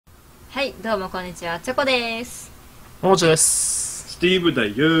はい、どうもこんにちは、チョコです。ももちです。スティーブだ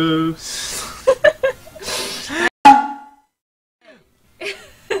よ。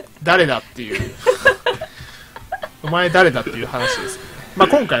誰だっていうお前誰だっていう話ですね。まあ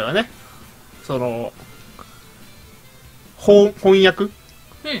今回はね、その翻訳、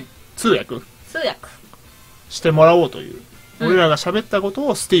通訳してもらおうという、俺らが喋ったこと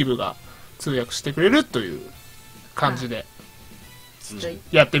をスティーブが通訳してくれるという感じで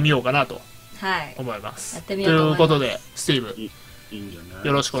やってみようかなと思います。ということでスティーブ、いいんじゃない？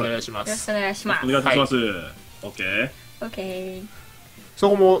よろしくお願いします。よろしくお願いします。お願いします。OK。OK。そ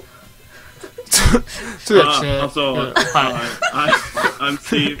こも通訳して。I'm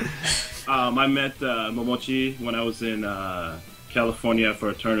Steve. I met Momochi when I was in California for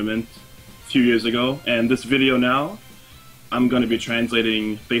a tournament a few years ago, and this video now, I'm going to be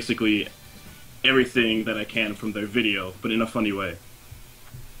translating basically everything that I can from their video, but in a funny way.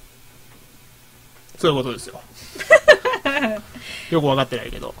 そういうことですよ。よく分かってな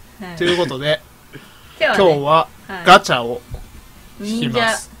いけど。ということで、今日はガチャを引きま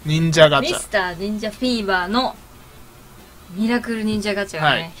す。忍者ガチャ。Mr.Ninja Fever のミラクル忍者ガチャ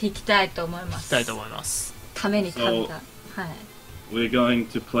をね、引きたいと思います。引きたいと思います。ために貯めた。はい。We're going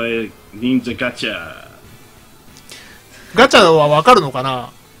to play Ninja Gacha. ガチャは分かるのか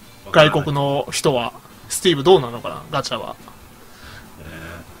な？外国の人は。スティーブどうなのかな？ガチャは。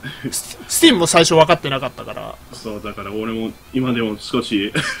スティーブも最初分かってなかったから。そうだから俺も今でも少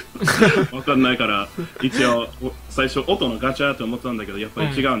し分かんないから一応最初音のガチャと思ったんだけどやっぱり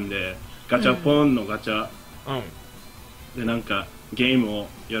違うんで、ガチャポンのガチャ、でなんかゲームを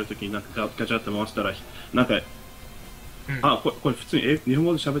やるときになんかガチャって回したらなんか、これ普通に日本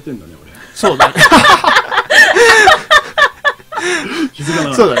語で喋ってんだね俺。そうだね。気づかなか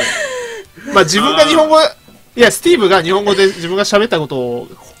った。そうだね。まあ自分が日本語、いやスティーブが日本語で自分が喋ったことを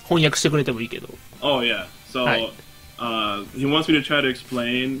翻訳してくれてもいいけど。Oh yeah. So he wants me to try to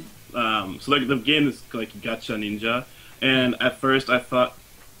explain. So like the game is like Gacha Ninja, and at first I thought,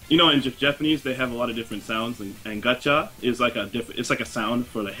 you know, in Japanese they have a lot of different sounds, and gacha is like a different. It's like a sound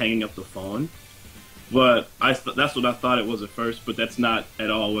for like hanging up the phone. But that's what I thought it was at first, but that's not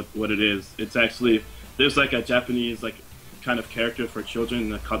at all what it is. It's actually there's like a Japanese like kind of character for children in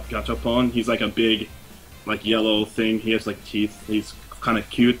the gachapon. He's like a big like yellow thing. He has like teeth. He's kind of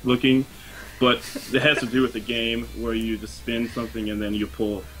cute looking, but it has to do with the game where you just spin something and then you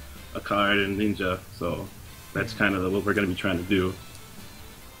pull a card in Ninja. So that's kind of what we're going to be trying to do.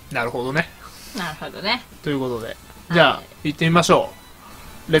 なるほどね。なるほどね。ということで、じゃあ行ってみましょ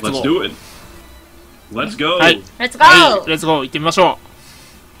う。Let's go. Let's do it. Let's go. はい。Let's go. Let's go. 行ってみましょ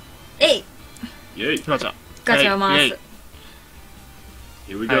う。えい。ガチャ。ガチャを回す。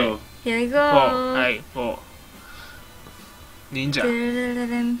Here we go. Here we go. はい。忍者。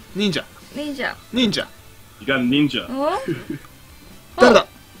忍者。忍者。忍者。You got a ninja. 誰だ？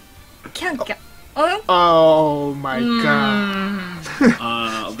キャンキャン。Oh my god.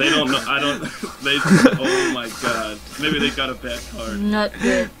 They don't know. I don't. They. Oh my god. Maybe they got a bad card. Not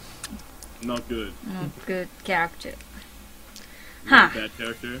good. Not good. Not good character. Bad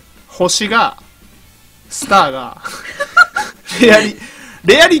character. 星が、スターが、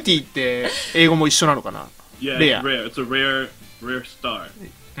レアリティって英語も一緒なのかな？ Yeah, rare. It's a rare star.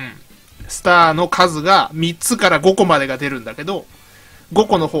 スターの数が3つから5個までが出るんだけど、5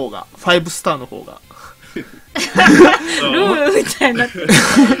個の方が、5スターの方が。ルールみたいになってる。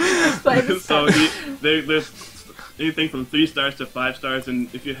So there's anything from 3 stars to 5 stars, and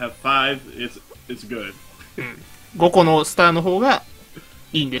if you have 5, it's good. 5個のスターの方が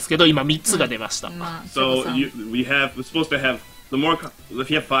いいんですけど、今3つが出ました。So we're supposed to have the more.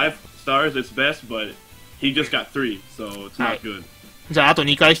 If you have 5 stars, it's best, but he just got 3, so it's not good. じゃああと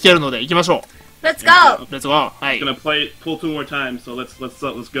2回弾けるので行きましょう。Let's go. Let's go. はい。Gonna pull 2 more times, so let's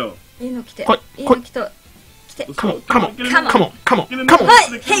go. いいの来て。いいの来て。Come on.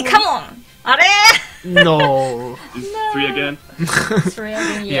 Hey, come on. あれ？No. Is 3 again? 3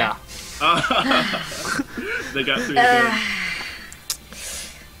 again. Yeah. They got 3 again.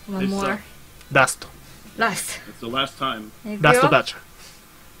 One more. Last. Last. It's the last time. Last batch.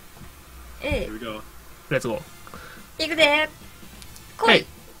 Here we go. Let's go. いくで。来い。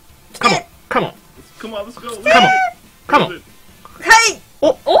Come on. Come on, let's go. Come on. はい。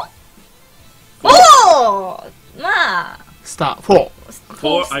おまあ。スター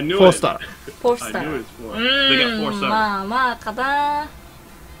4. I knew it. 4 star. 4 star. I knew it was 4. They got 4 stars. まあかな。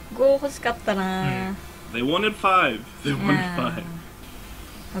5欲しかったな。They wanted 5. They wanted 5.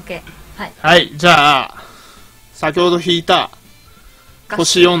 OK。はい。はい、じゃあ先ほど引いた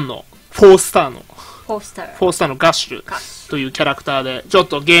星4の4スターの4スターのガッシュ。というキャラクターでちょっ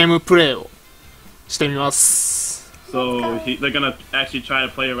とゲームプレイをしてみます。 So they're gonna actually try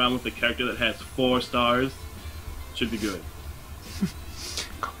to play around with the character that has 4 stars. Should be good.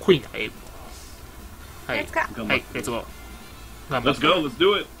 かっこいいな、エイブ。はい、Let's go. はい、レッツゴー。頑張っ Let's て。 go. Let's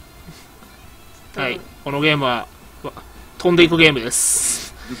do it. はい、このゲームは飛んでいくゲームで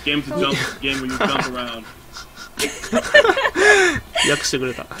す。 This game's a jump game where you jump around. 訳してく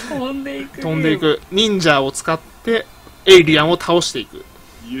れた。飛んでいく。飛んでいく忍者を使ってエイリアンを倒していく。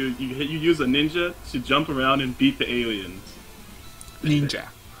You use a ninja to jump around and beat the aliens. 忍者。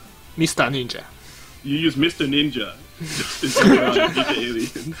Mr.Ninja。You use Mr.Ninja to jump around and beat the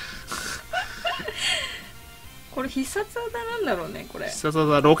aliens. これ必殺技なんだろうね、これ。必殺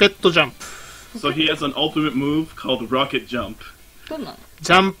技ロケットジャンプ。So he has an ultimate move called Rocket Jump. どんなの？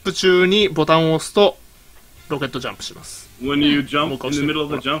ジャンプ中にボタンを押すとロケットジャンプします。 When you jump in the middle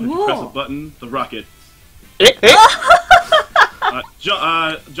of the jump, if you press a button, the rocket. え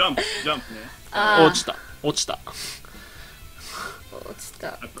jump ね。落ちた。落ちた。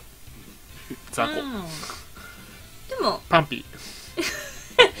雑魚。でもパンピー。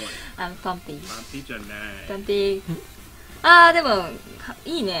パンピー。パンピじゃない。パンピー。でも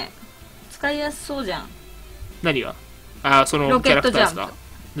いいね。使いやすそうじゃん。何が？そのキャラクターですか？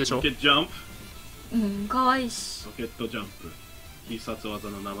でしょ？ロケットジャンプ。うん、かわいいし。ロケットジャンプ。必殺技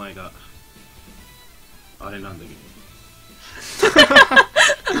の名前があれなんだけど。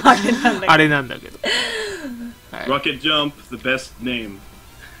あれなんだけど。Rocket Jump, the best name.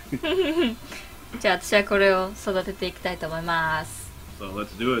 じゃあ私はこれを育てていきたいと思います。So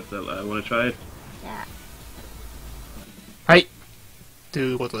let's do it. I want to try it. はい。と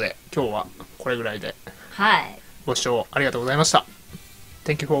いうことで今日はこれぐらいで。はい。ご視聴ありがとうございました。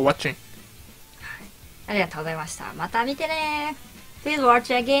Thank you for watching. ありがとうございました。また見てね。Please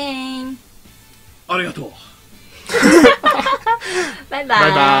watch again. ありがとう。バイバイ。バ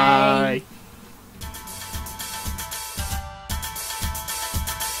イバイ。